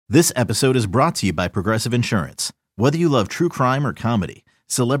This episode is brought to you by Progressive Insurance. Whether you love true crime or comedy,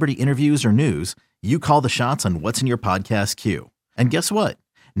 celebrity interviews or news, you call the shots on what's in your podcast queue. And guess what?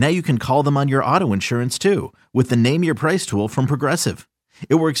 Now you can call them on your auto insurance too with the Name Your Price tool from Progressive.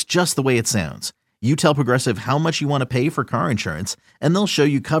 It works just the way it sounds. You tell Progressive how much you want to pay for car insurance, and they'll show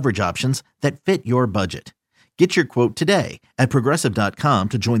you coverage options that fit your budget. Get your quote today at Progressive.com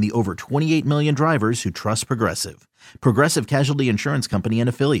to join the over 28 million drivers who trust Progressive. Progressive Casualty Insurance Company and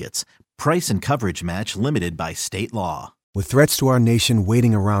Affiliates. Price and coverage match limited by state law. With threats to our nation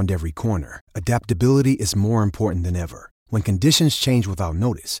waiting around every corner, adaptability is more important than ever. When conditions change without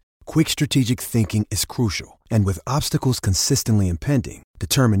notice, quick strategic thinking is crucial. And with obstacles consistently impending,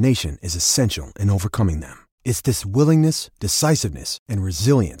 determination is essential in overcoming them. It's this willingness, decisiveness, and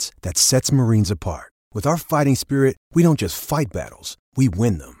resilience that sets Marines apart. With our fighting spirit, we don't just fight battles, we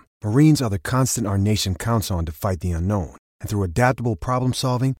win them. Marines are the constant our nation counts on to fight the unknown. And through adaptable problem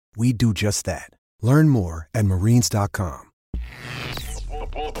solving, we do just that. Learn more at marines.com.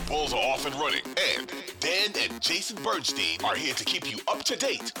 The Bulls are off and running, and Dan and Jason Bernstein are here to keep you up to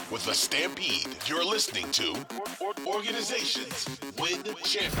date with the Stampede. You're listening to Organizations Win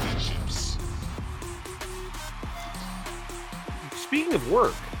Championships. Speaking of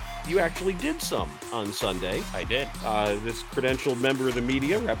work, you actually did some on Sunday. I did. This credentialed member of the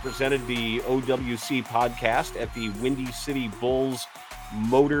media represented the OWC podcast at the Windy City Bulls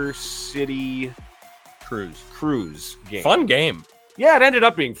Motor City Cruise game. Fun game. Yeah, it ended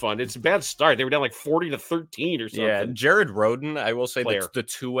up being fun. It's a bad start. They were down like 40-13 or something. Yeah, Jared Roden, I will say Player. that's the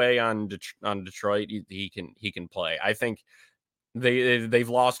two-way on Detroit. He can play. I think they've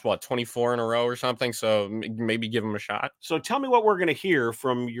lost 24 in a row or something, so maybe give him a shot. So tell me what we're going to hear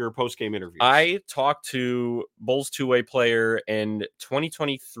from your post-game interview. I talked to Bulls two-way player and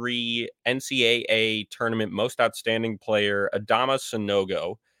 2023 NCAA tournament most outstanding player Adama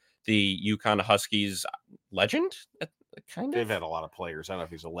Sanogo, the UConn Huskies legend. Kind of. They've had a lot of players. I don't know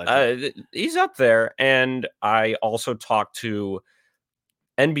if he's a legend. He's up there. And I also talked to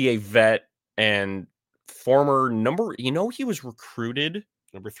NBA vet and former he was recruited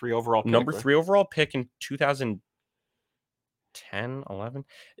number 3 overall pick in 2010, 11.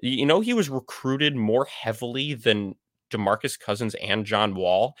 He was recruited more heavily than DeMarcus Cousins and John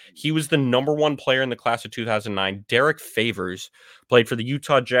Wall. He was the number 1 player in the class of 2009. Derek Favors played for the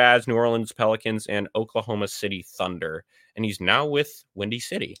Utah Jazz, New Orleans Pelicans, and Oklahoma City Thunder. And he's now with Windy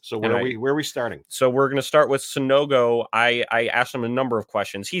City. So where are we starting? So we're going to start with Sanogo. I asked him a number of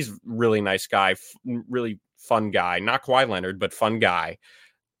questions. He's a really nice guy, really fun guy. Not Kawhi Leonard, but fun guy.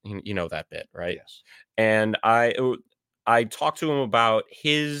 You know that bit, right? Yes. And I talked to him about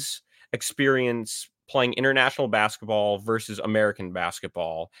his experience playing international basketball versus American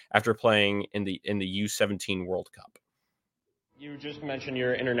basketball after playing in the U17 World Cup. You just mentioned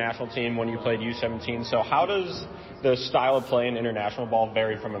your international team when you played U17. So how does the style of play in international ball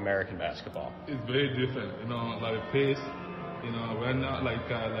vary from American basketball? It's very different, like the pace, we're not like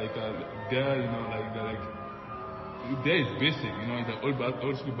there, there is basic, it's the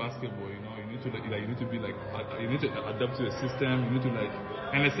old school basketball, you need to be you need to adapt to the system, you need to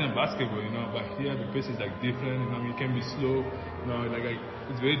understand basketball, but here the pace is different, you can be slow,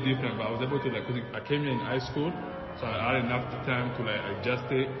 it's very different, but I was able to because I came here in high school, so I had enough time to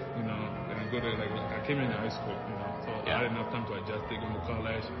adjust it, and go to I came here in high school, so I had enough time to adjust it, go to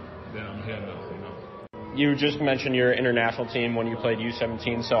college, then I'm here now, You just mentioned your international team when you played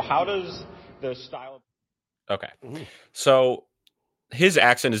U17, so how does the style of... Okay. Mm-hmm. So his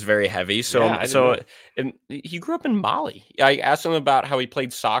accent is very heavy. And he grew up in Mali. I asked him about how he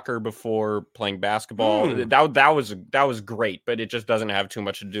played soccer before playing basketball. That was great, but it just doesn't have too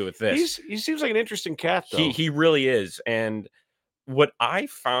much to do with this. He seems like an interesting cat, though. He really is. And what I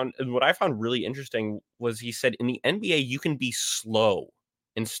found really interesting was he said in the NBA you can be slow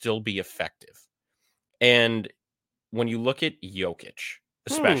and still be effective. And when you look at Jokic,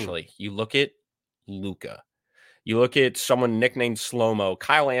 especially, you look at Luka. You look at someone nicknamed Slow-Mo,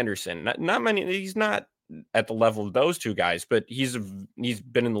 Kyle Anderson. Not many. He's not at the level of those two guys, but he's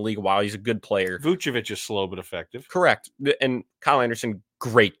been in the league a while. He's a good player. Vucevic is slow but effective. Correct. And Kyle Anderson,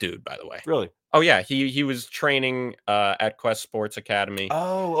 great dude, by the way. Really? Oh yeah, he was training at Quest Sports Academy.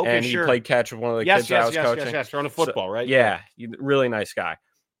 Oh, okay, and he played catch with one of the kids I was coaching. Yes, throwing a football, right? Yeah, really nice guy.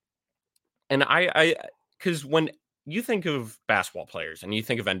 And because when you think of basketball players and you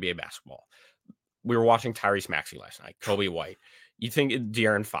think of NBA basketball, we were watching Tyrese Maxey last night, Kobe White. You think of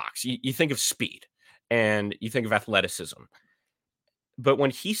De'Aaron Fox. You think of speed and you think of athleticism. But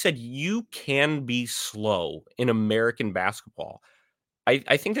when he said you can be slow in American basketball,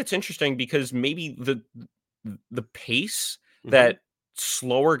 I think that's interesting because maybe the pace that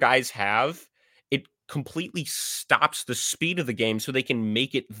slower guys have, it completely stops the speed of the game so they can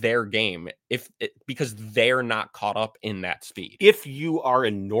make it their game because they're not caught up in that speed. If you are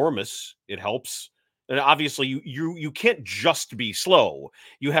enormous, it helps. And obviously you can't just be slow.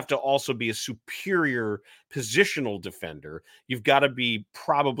 You have to also be a superior positional defender. You've got to be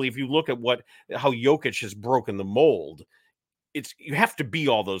probably, if you look at how Jokic has broken the mold, you have to be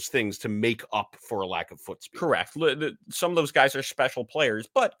all those things to make up for a lack of foot speed. Correct. Some of those guys are special players,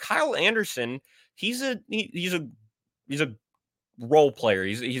 but Kyle Anderson, he's a role player.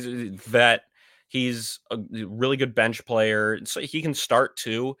 He's a vet. He's a really good bench player, so he can start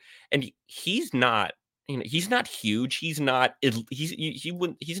too. And he's not, he's not huge. He's not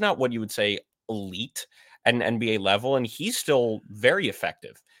what you would say elite at an NBA level, and he's still very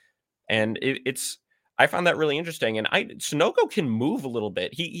effective. And I found that really interesting. And Sanogo can move a little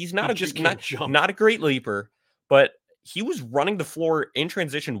bit. He's not not a great leaper, but he was running the floor in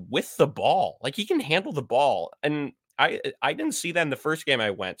transition with the ball. Like, he can handle the ball. And I didn't see that in the first game I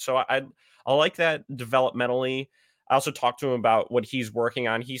went. So I like that developmentally. I also talked to him about what he's working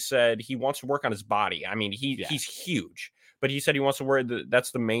on. He said he wants to work on his body. I mean, he's huge, but he said he wants to work. That's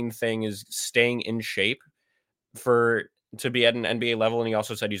the main thing, is staying in shape to be at an NBA level. And he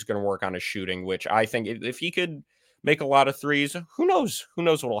also said he's going to work on his shooting, which I think if he could make a lot of threes, who knows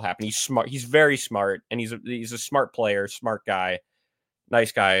what will happen. He's smart. He's very smart, and he's a smart player, smart guy,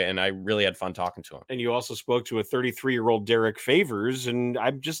 nice guy. And I really had fun talking to him. And you also spoke to a 33-year-old Derek Favors, and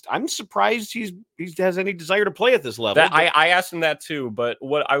I'm surprised he has any desire to play at this level. I asked him that too, but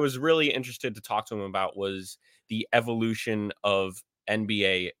what I was really interested to talk to him about was the evolution of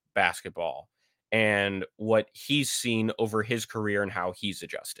NBA basketball and what he's seen over his career and how he's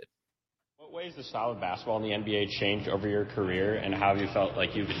adjusted. What ways does style of basketball in the NBA change over your career, and how have you felt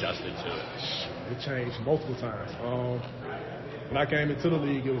like you've adjusted to it? It changed multiple times. When I came into the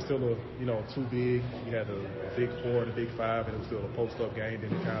league, it was still too big. You had the big four and the big five, and it was still a post-up game.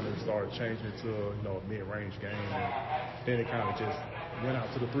 Then it kind of started changing into a mid-range game, and then it kind of just went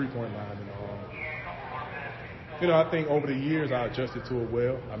out to the three-point line. And I think over the years I adjusted to it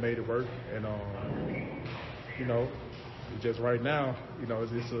well. I made it work, and just right now, it's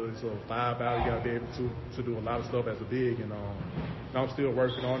a five out. You got to be able to do a lot of stuff as a big, and I'm still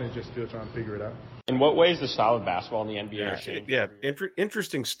working on it, just still trying to figure it out. In what ways does solid basketball in the NBA change? Yeah,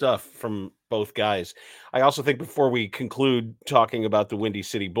 interesting stuff from both guys. I also think before we conclude talking about the Windy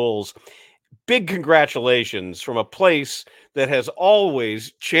City Bulls, big congratulations from a place that has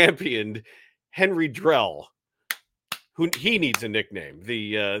always championed Henry Drell. Who he needs a nickname,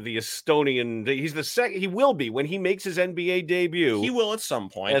 the Estonian. He's the second. He will be when he makes his NBA debut. He will at some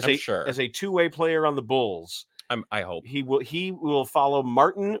point, I'm sure, as a two-way player on the Bulls. I hope he will. He will follow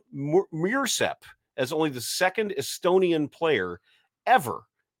Martin Mursep as only the second Estonian player ever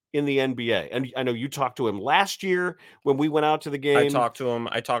in the NBA. And I know you talked to him last year when we went out to the game. I talked to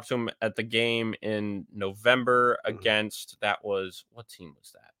him at the game in November against, what team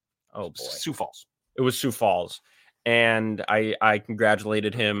was that? Oh boy, Sioux Falls. It was Sioux Falls. And I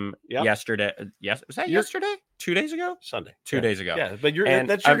congratulated him yesterday. Yes, was that yesterday? 2 days ago? Sunday. 2 days ago. Yeah, but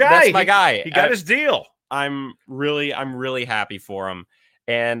that's your guy. That's my guy. He got his deal. I'm really happy for him.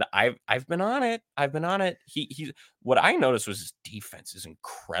 And I've been on it. He what I noticed was his defense is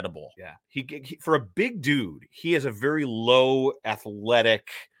incredible. Yeah. He for a big dude, he has a very low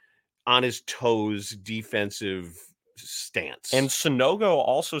athletic, on his toes defensive stance. And Sanogo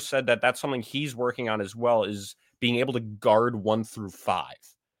also said that that's something he's working on as well, is being able to guard 1 through 5.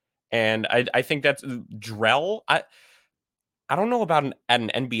 And I think that's Drell. I don't know about at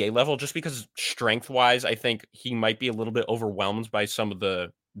an NBA level, just because strength wise, I think he might be a little bit overwhelmed by some of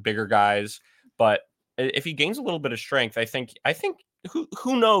the bigger guys. But if he gains a little bit of strength, I think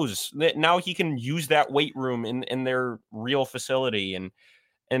who knows, that now he can use that weight room in their real facility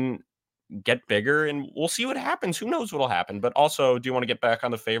and get bigger, and we'll see what happens. Who knows what'll happen? But also, do you want to get back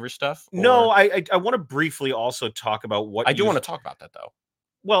on the favor stuff? Or... No, I want to briefly also talk about what I do want to talk about that though.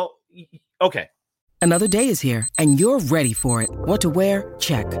 Well, okay. Another day is here and you're ready for it. What to wear?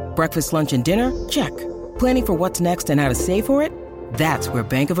 Check. Breakfast, lunch, and dinner? Check. Planning for what's next and how to save for it? That's where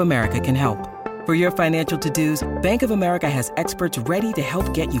Bank of America can help. For your financial to-dos, Bank of America has experts ready to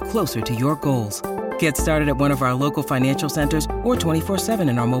help get you closer to your goals. Get started at one of our local financial centers or 24/7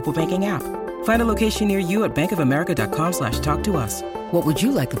 in our mobile banking app. Find a location near you at bankofamerica.com/talktous. What would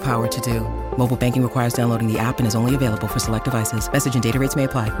you like the power to do? Mobile banking requires downloading the app and is only available for select devices. Message and data rates may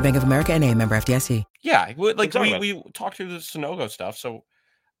apply. Bank of America NA, member FDIC. Yeah, like we talked through the Sanogo stuff, so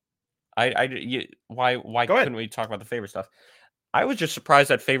why couldn't we talk about the favor stuff? I was just surprised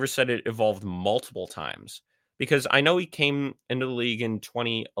that Favor said it evolved multiple times, because I know he came into the league in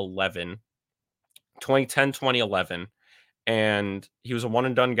 2010, 2011, and he was a one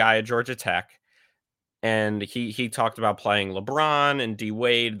and done guy at Georgia Tech. And he talked about playing LeBron and D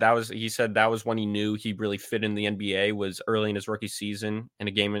Wade. He said that was when he knew he really fit in the NBA, was early in his rookie season in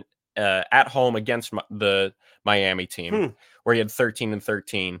a game at home against the Miami team where he had 13 and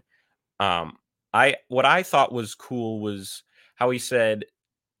 13. What I thought was cool was how he said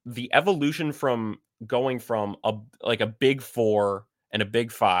the evolution from going from a big four and a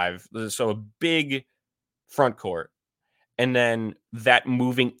big five, so a big front court, and then that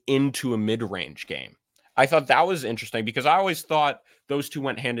moving into a mid-range game. I thought that was interesting because I always thought those two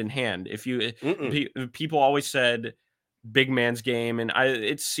went hand in hand. People always said big man's game, and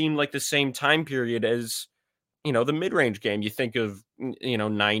it seemed like the same time period as, the mid-range game. You think of,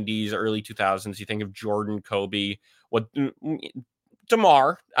 90s, early 2000s, you think of Jordan, Kobe,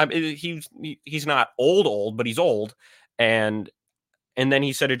 DeMar. I mean, he's not old, but he's old. And then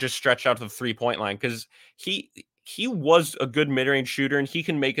he said it just stretched out to the 3-point line because he was a good mid-range shooter, and he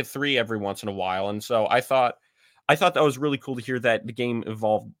can make a three every once in a while. And so I thought that was really cool to hear that the game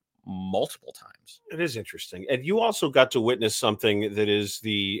evolved multiple times. It is interesting. And you also got to witness something that is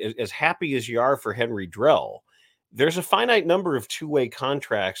as happy as you are for Henry Drell, there's a finite number of two-way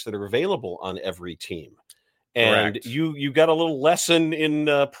contracts that are available on every team. And Correct. you got a little lesson in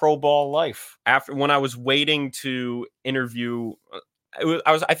pro ball life. When I was waiting to interview,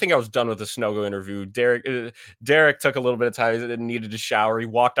 I think I was done with the Snogo interview. Derek took a little bit of time and needed to shower. He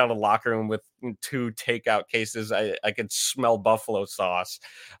walked out of the locker room with 2 takeout cases. I could smell buffalo sauce.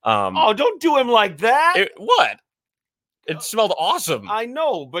 Don't do him like that. What? It smelled awesome. I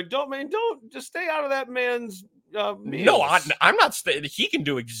know, but don't just stay out of that man's meals. No, I'm not. He can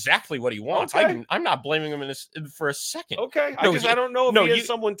do exactly what he wants. Okay. I'm not blaming him for a second. Okay. I don't know if he has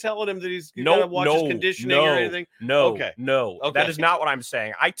someone telling him that he's got to watch his conditioning or anything. No. Okay. That is not what I'm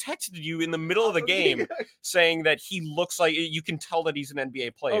saying. I texted you in the middle of the game saying that he looks like, you can tell that he's an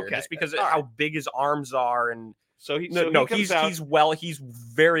NBA player just because of how big his arms are. And so he's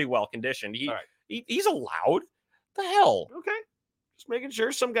very well conditioned. He's allowed. The hell? Okay. Just making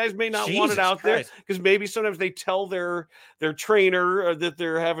sure. Some guys may not Jesus want it out Christ. there because maybe sometimes they tell their trainer that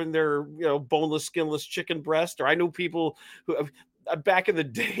they're having their boneless, skinless chicken breast. Or I know people who back in the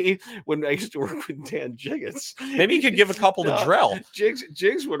day when I used to work with Dan Jiggets. Maybe you could give a couple to Drell.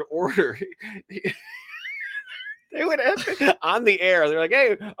 Jigs would order. They would have on the air. They're like,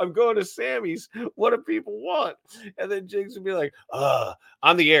 "Hey, I'm going to Sammy's. What do people want?" And then Jigs would be like,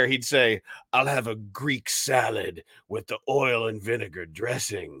 on the air, he'd say, "I'll have a Greek salad with the oil and vinegar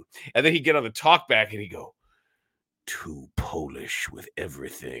dressing." And then he'd get on the talkback and he'd go, "Too Polish with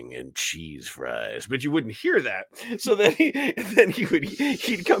everything and cheese fries." But you wouldn't hear that. So then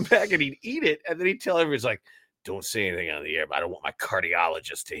he'd come back and he'd eat it. And then he'd tell everyone, he's like, "Don't say anything on the air, but I don't want my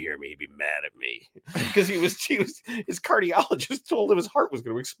cardiologist to hear me. He'd be mad at me." Because his cardiologist told him his heart was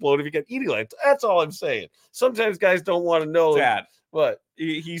going to explode if he kept eating like that. That's all I'm saying. Sometimes guys don't want to know that. What?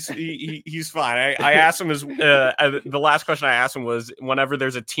 He's fine. I asked him the last question I asked him was, whenever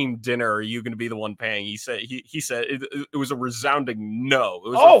there's a team dinner, are you going to be the one paying? He said it was a resounding no.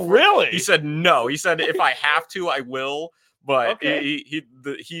 Really? He said no. He said, if I have to, I will. But he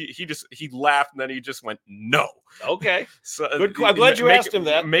laughed and then he just went no. Okay. So good. I'm glad you asked him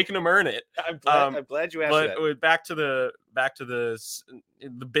that. Making him earn it. I'm glad you asked that. But back to the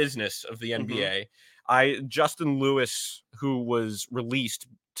business of the NBA. Justin Lewis, who was released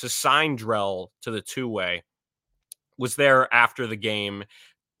to sign Drell to the two-way, was there after the game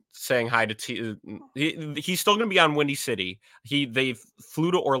saying hi to he's still going to be on Windy City. They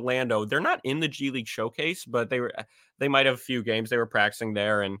flew to Orlando. They're not in the G League showcase, but they might have a few games. They were practicing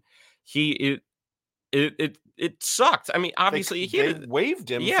there, and it sucked. I mean, obviously they waved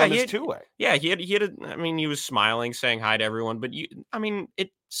him from his two-way. Yeah, he was smiling, saying hi to everyone, but it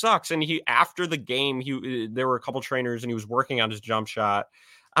sucks. And after the game, there were a couple trainers and he was working on his jump shot.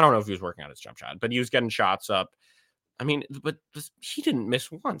 I don't know if he was working on his jump shot, but he was getting shots up. I mean, but he didn't miss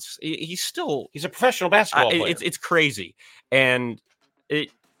once. He's a professional basketball player. It's crazy. And I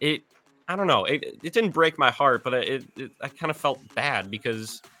don't know. It didn't break my heart, but I kind of felt bad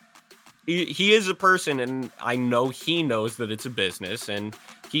because he is a person, and I know he knows that it's a business, and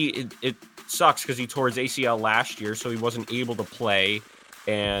it sucks because he tore his ACL last year, so he wasn't able to play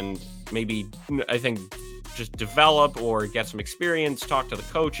and maybe, I think, just develop or get some experience, talk to the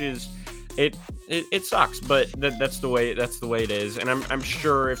coaches. It sucks, but that's the way it is. And I'm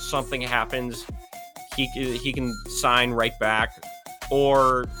sure if something happens, he can sign right back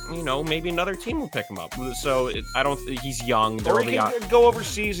or maybe another team will pick him up. So I don't think he's young. They're Or he can go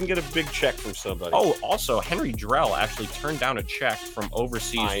overseas and get a big check from somebody. Oh, also Henry Drell actually turned down a check from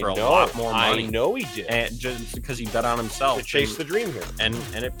overseas for a lot more money. I know he did, and just because he bet on himself to chase the dream here, and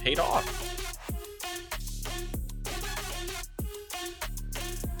it paid off.